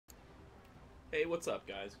Hey, what's up,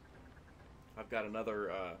 guys? I've got another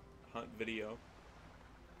hunt video.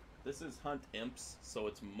 This is Hunt Imps, so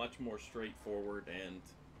it's much more straightforward and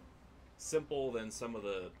simple than some of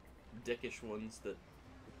the dickish ones that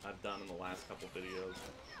I've done in the last couple videos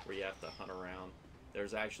where you have to hunt around.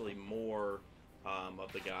 There's actually more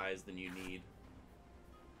of the guys than you need.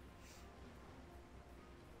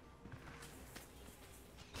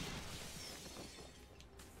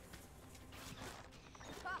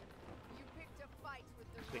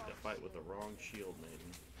 Picked a fight with the wrong shield maiden.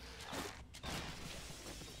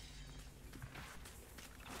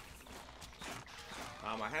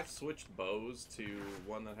 I have switched bows to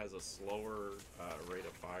one that has a slower rate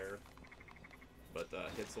of fire, but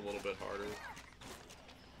hits a little bit harder.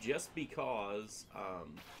 Just because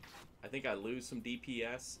I think I lose some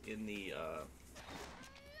DPS in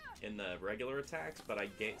the regular attacks, but I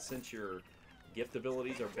get, since your gift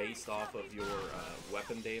abilities are based off of your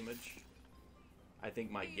weapon damage, I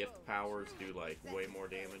think my gift powers do like way more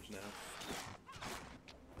damage now.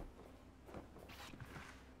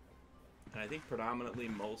 And I think predominantly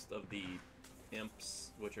most of the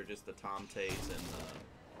imps, which are just the tomtays and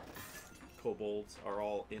kobolds, are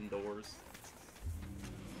all indoors.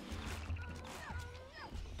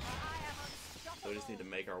 So we just need to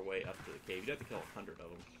make our way up to the cave. You'd have to kill 100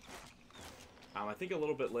 of them. I think a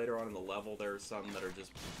little bit later on in the level there are some that are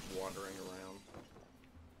just wandering around.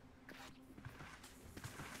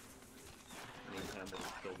 Meantime, we'll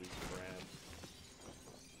just kill these crabs.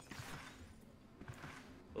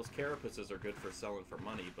 Those carapaces are good for selling for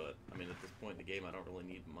money, but, I mean, at this point in the game, I don't really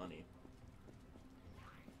need money.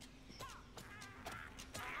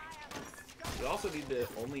 We also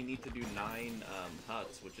only need to do 9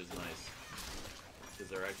 huts, which is nice. Because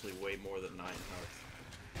there are actually way more than 9 huts.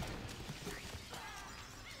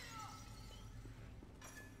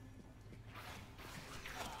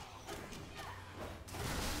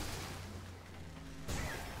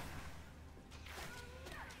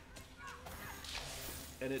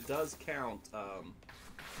 And it does count,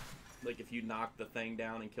 like if you knock the thing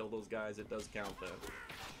down and kill those guys, it does count that.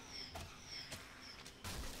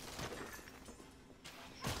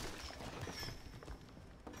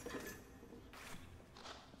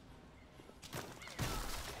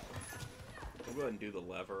 We'll go ahead and do the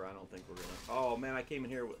lever. I don't think we're gonna... Oh, man, I came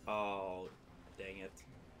in here with... Oh, dang it.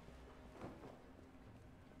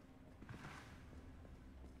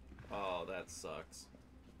 Oh, that sucks.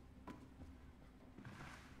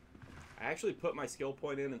 I actually put my skill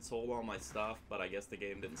point in and sold all my stuff, but I guess the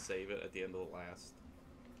game didn't save it at the end of the last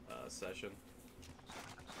session.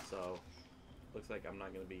 So, looks like I'm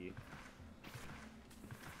not going to be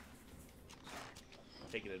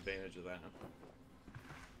taking advantage of that.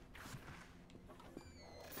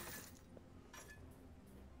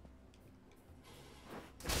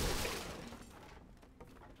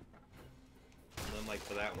 And then, like,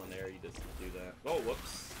 for that one there, you just do that. Oh,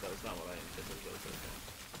 whoops. That was not what I anticipated.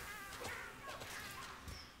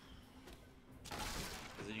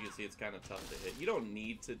 As you can see, it's kind of tough to hit. You don't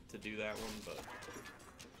need to do that one, but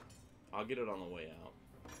I'll get it on the way out.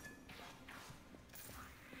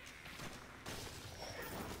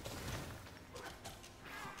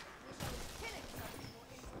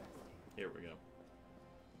 Here we go.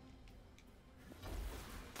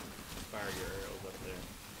 Fire your arrows up there.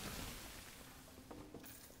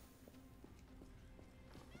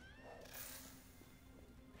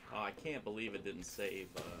 Oh, I can't believe it didn't save.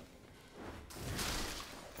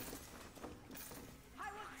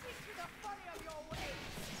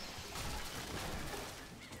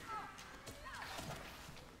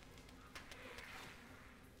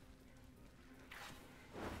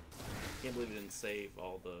 I can't believe it didn't save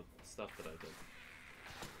all the stuff that I did.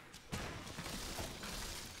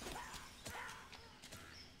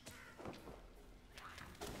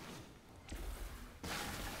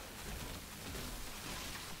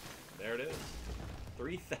 There it is.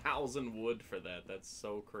 3,000 wood for that. That's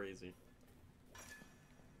so crazy.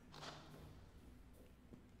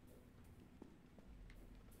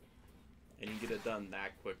 And you get it done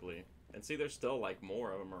that quickly. And see, there's still like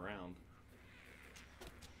more of them around.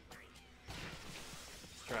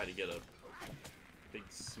 Let's try to get a big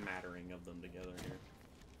smattering of them together here.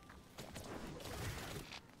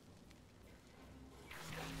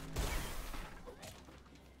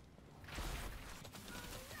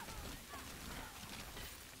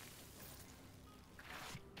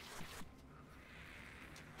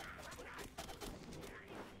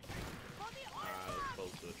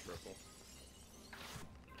 Close to a triple.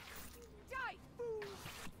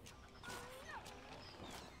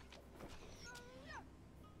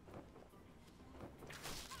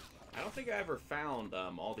 don't think I ever found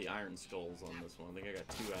all the iron skulls on this one. I think I got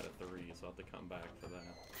 2 out of 3, so I'll have to come back for that.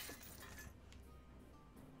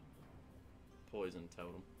 Poison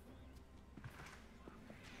totem.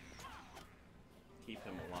 Keep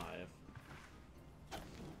him alive.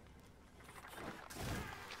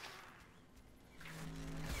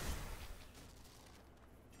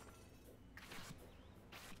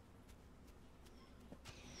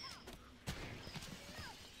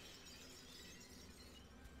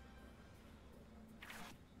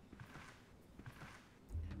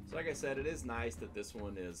 So like I said, it is nice that this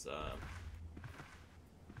one is,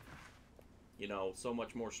 you know, so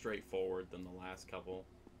much more straightforward than the last couple.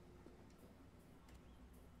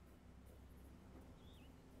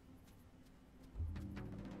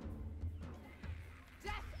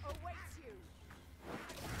 Death awaits you.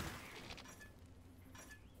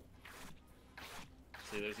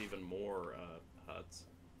 See, there's even more huts.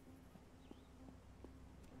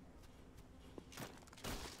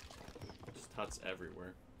 Just huts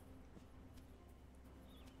everywhere.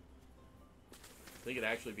 I think it'd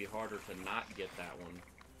actually be harder to not get that one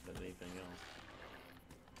than anything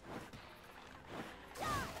else.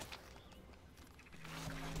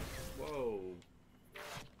 Whoa.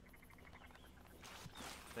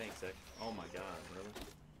 Thanks, X. Oh my god, really?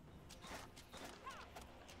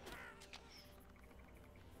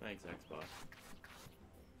 Thanks, Xbox.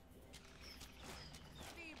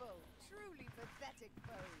 Feeble, truly pathetic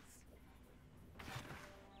foes.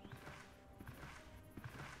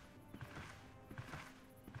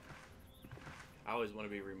 I always want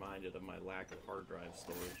to be reminded of my lack of hard drive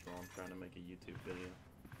storage while I'm trying to make a YouTube video.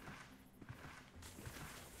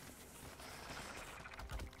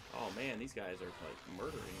 Oh man, these guys are like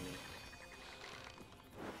murdering me.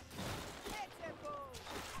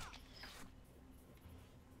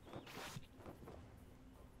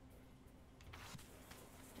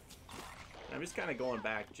 I'm just kind of going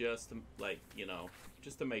back just to, like, you know,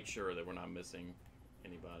 just to make sure that we're not missing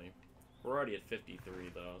anybody. We're already at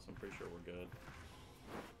 53 though, so I'm pretty sure we're good.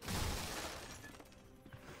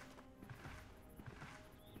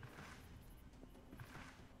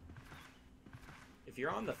 If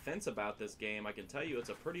you're on the fence about this game, I can tell you it's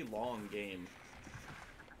a pretty long game.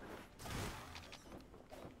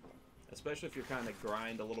 Especially if you're kind of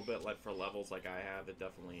grind a little bit, like for levels like I have, it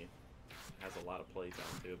definitely has a lot of playtime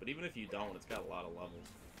to it. But even if you don't, it's got a lot of levels.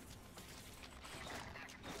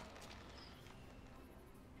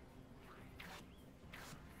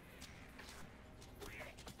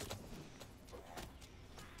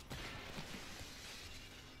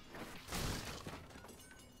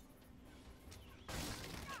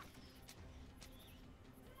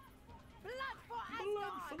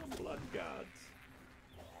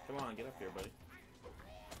 Get up here, buddy.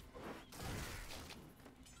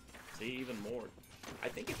 See, even more. I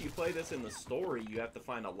think if you play this in the story, you have to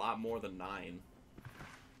find a lot more than 9.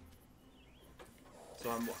 So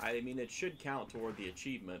I mean, it should count toward the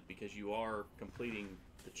achievement because you are completing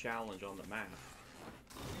the challenge on the map.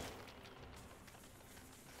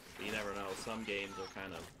 But you never know. Some games are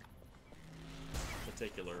kind of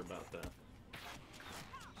particular about that.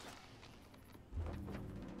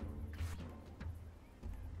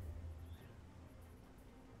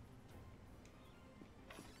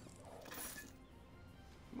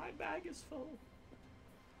 My bag is full.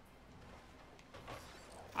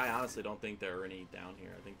 I honestly don't think there are any down here.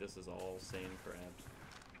 I think this is all sand crabs.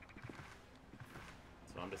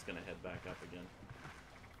 So I'm just gonna head back up again.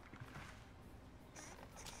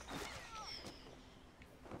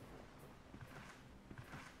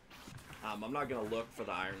 I'm not gonna look for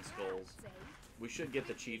the iron skulls. We should get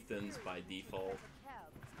the chieftains by default.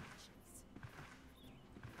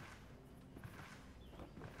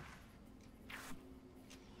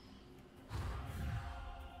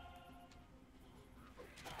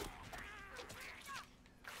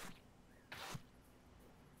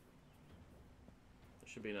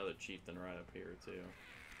 Should be another chieftain right up here too.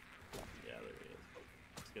 Yeah, there he is.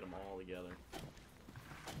 Let's get them all together.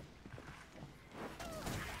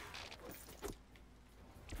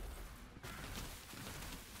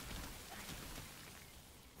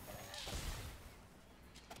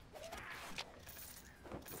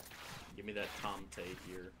 Give me that Tomte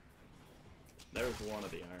here. There's one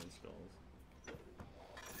of the iron skulls.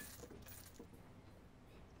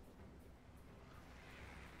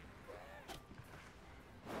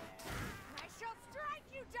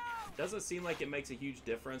 Doesn't seem like it makes a huge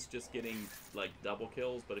difference just getting like double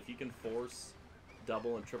kills, but if you can force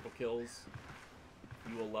double and triple kills,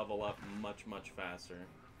 you will level up much, much faster.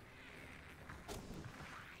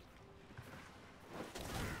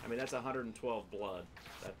 I mean, that's 112 blood.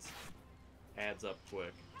 That's adds up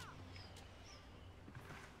quick.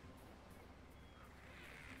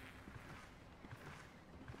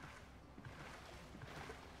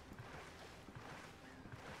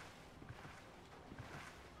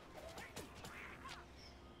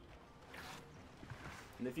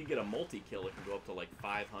 And if you get a multi-kill, it can go up to like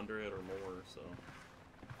 500 or more, so...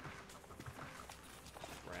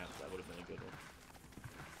 Crap, that would have been a good one.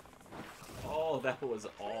 Oh, that was...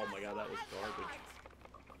 Oh my god, that was garbage.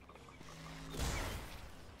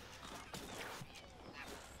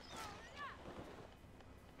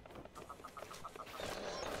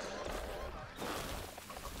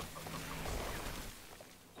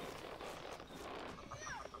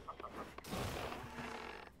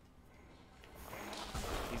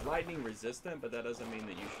 Lightning resistant, but that doesn't mean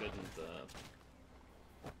that you shouldn't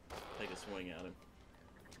take a swing at him.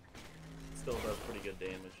 Still does pretty good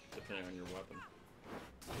damage, depending on your weapon.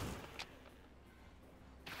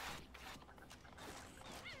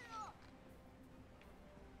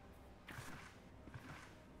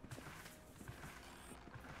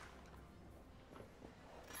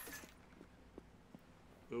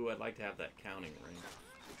 Ooh, I'd like to have that counting ring.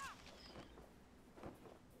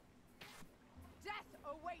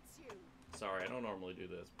 Sorry, I don't normally do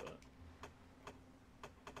this, but...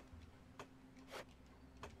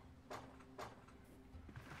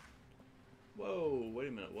 Whoa, wait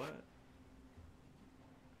a minute, what?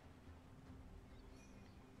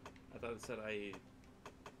 I thought it said I...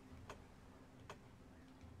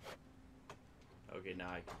 Okay, now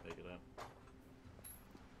I can pick it up.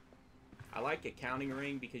 I like a counting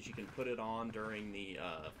ring because you can put it on during the,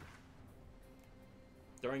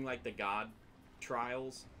 during, like, the god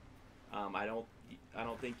trials. I don't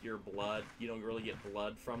think your blood, you don't really get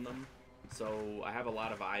blood from them. So I have a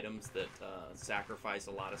lot of items that sacrifice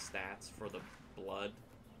a lot of stats for the blood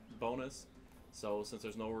bonus. So since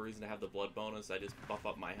there's no reason to have the blood bonus, I just buff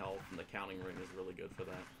up my health, and the counting ring is really good for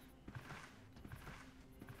that.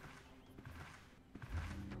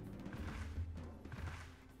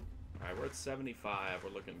 Alright, we're at 75. We're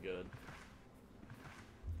looking good.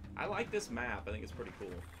 I like this map. I think it's pretty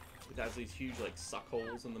cool. It has these huge, like, suck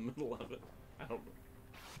holes in the middle of it. I don't know.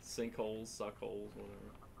 Sinkholes, suck holes,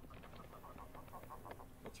 whatever.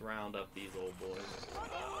 Let's round up these old boys.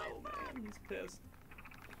 Oh, man, he's pissed.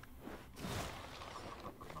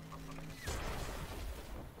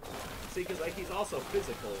 See, because, like, he's also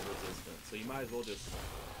physical resistant, so you might as well just...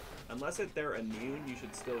 Unless they're immune, you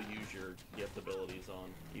should still use your gift abilities on,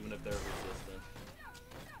 even if they're resistant.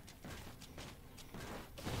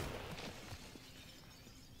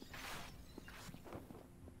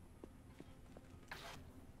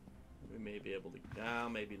 May be able to... Nah,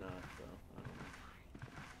 maybe not, though. I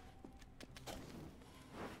don't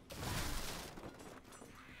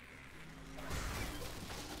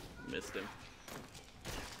know. Missed him.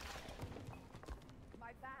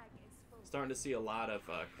 My bag is full. Starting to see a lot of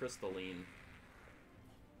crystalline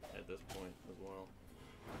at this point as well.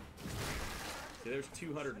 See, there's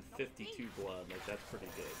 252 blood. Like, that's pretty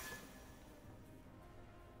good.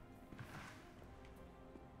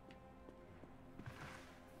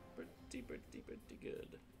 Pretty good.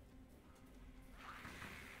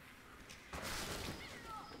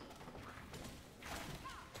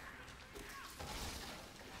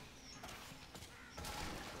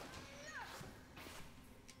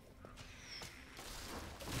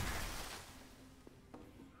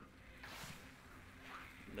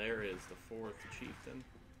 There is the fourth chieftain.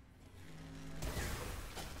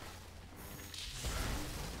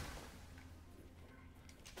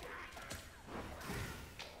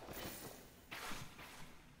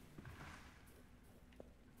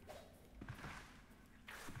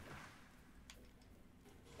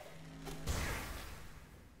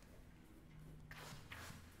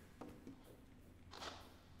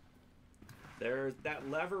 There's that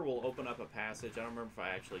lever will open up a passage. I don't remember if I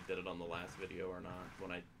actually did it on the last video or not.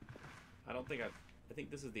 When I don't think I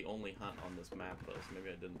think this is the only hunt on this map though, so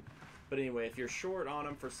maybe I didn't. But anyway, if you're short on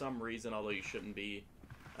them for some reason, although you shouldn't be,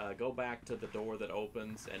 go back to the door that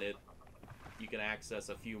opens, and you can access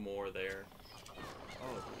a few more there.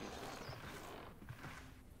 Oh, geez.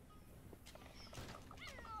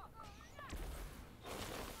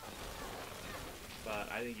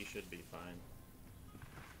 But I think you should be fine.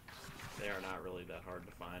 They are not really that hard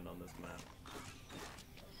to find on this map.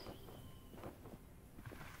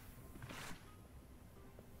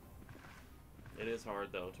 It is hard,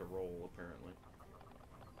 though, to roll, apparently.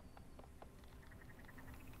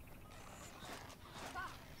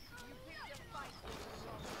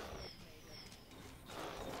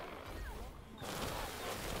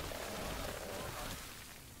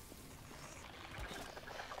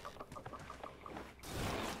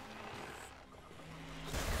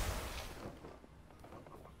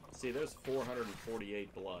 See, there's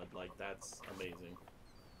 448 blood. Like, that's amazing.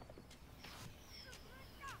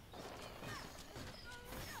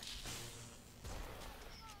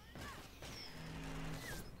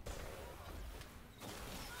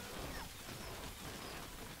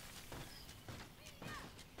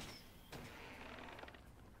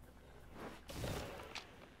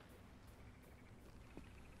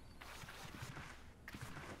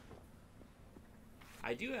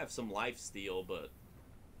 I do have some life steal, but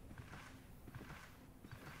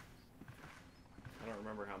I don't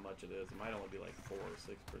remember how much it is. It might only be like 4 or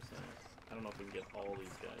 6%. I don't know if we can get all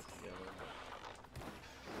these guys together.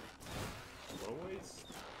 But... Low waste?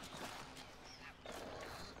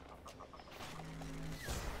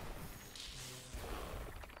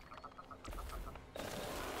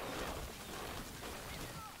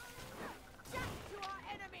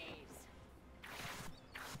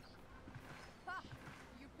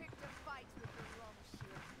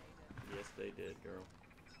 They did, girl.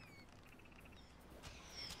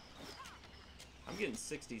 I'm getting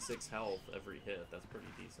 66 health every hit. That's pretty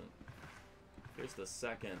decent. Here's the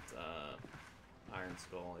second Iron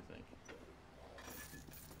Skull, I think.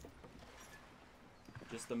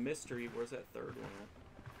 Just a mystery. Where's that third one at?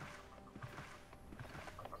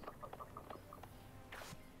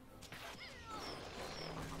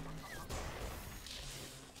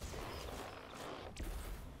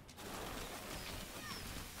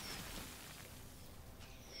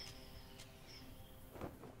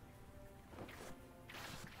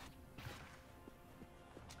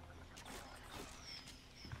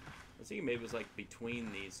 I think maybe it was like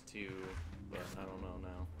between these two, but I don't know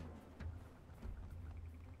now.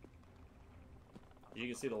 You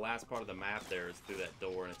can see the last part of the map there is through that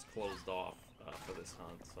door, and it's closed off for this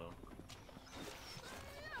hunt, so.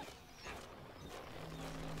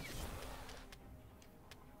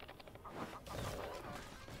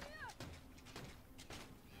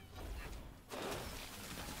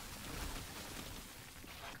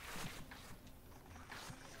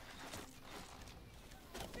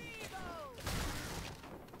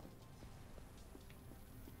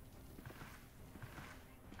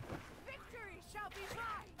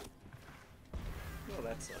 Oh,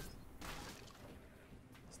 that sucks.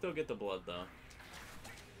 Still get the blood, though.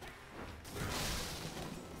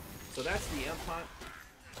 So that's the Imp Hunt.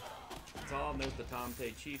 That's all. And there's the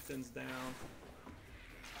Tomte Chieftains down.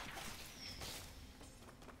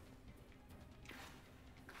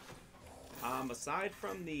 Aside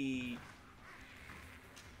from the...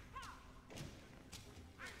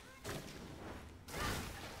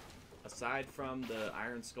 Aside from the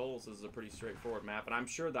Iron Skulls, this is a pretty straightforward map, and I'm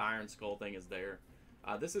sure the Iron Skull thing is there.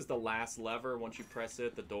 This is the last lever. Once you press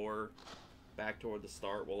it, the door back toward the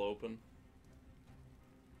start will open.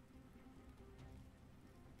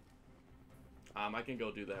 I can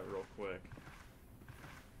go do that real quick.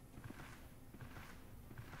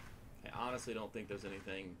 I honestly don't think there's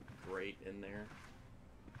anything great in there.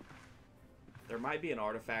 There might be an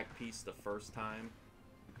artifact piece the first time.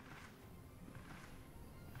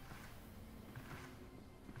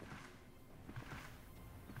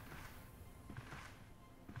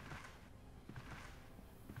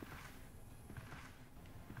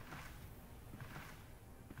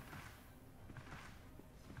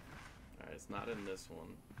 It's not in this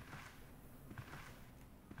one.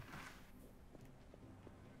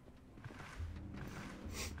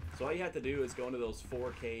 So all you have to do is go into those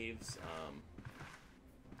 4 caves,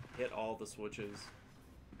 hit all the switches.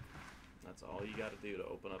 That's all you got to do to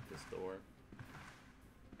open up this door.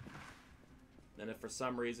 And if for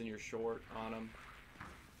some reason you're short on them...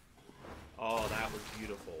 Oh, that was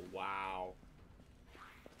beautiful. Wow.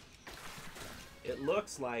 It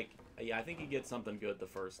looks like... Yeah, I think you get something good the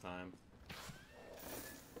first time.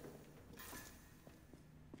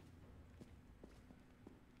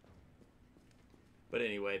 But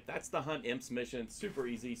anyway, that's the Hunt Imps mission. Super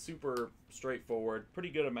easy, super straightforward, pretty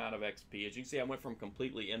good amount of XP. As you can see, I went from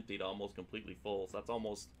completely empty to almost completely full. So that's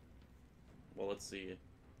almost, well, let's see,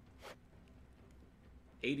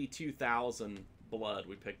 82,000 blood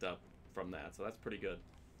we picked up from that. So that's pretty good.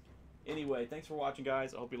 Anyway, thanks for watching,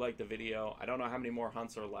 guys. I hope you liked the video. I don't know how many more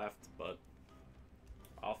hunts are left, but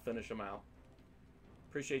I'll finish them out.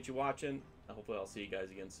 Appreciate you watching. Hopefully I'll see you guys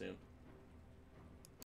again soon.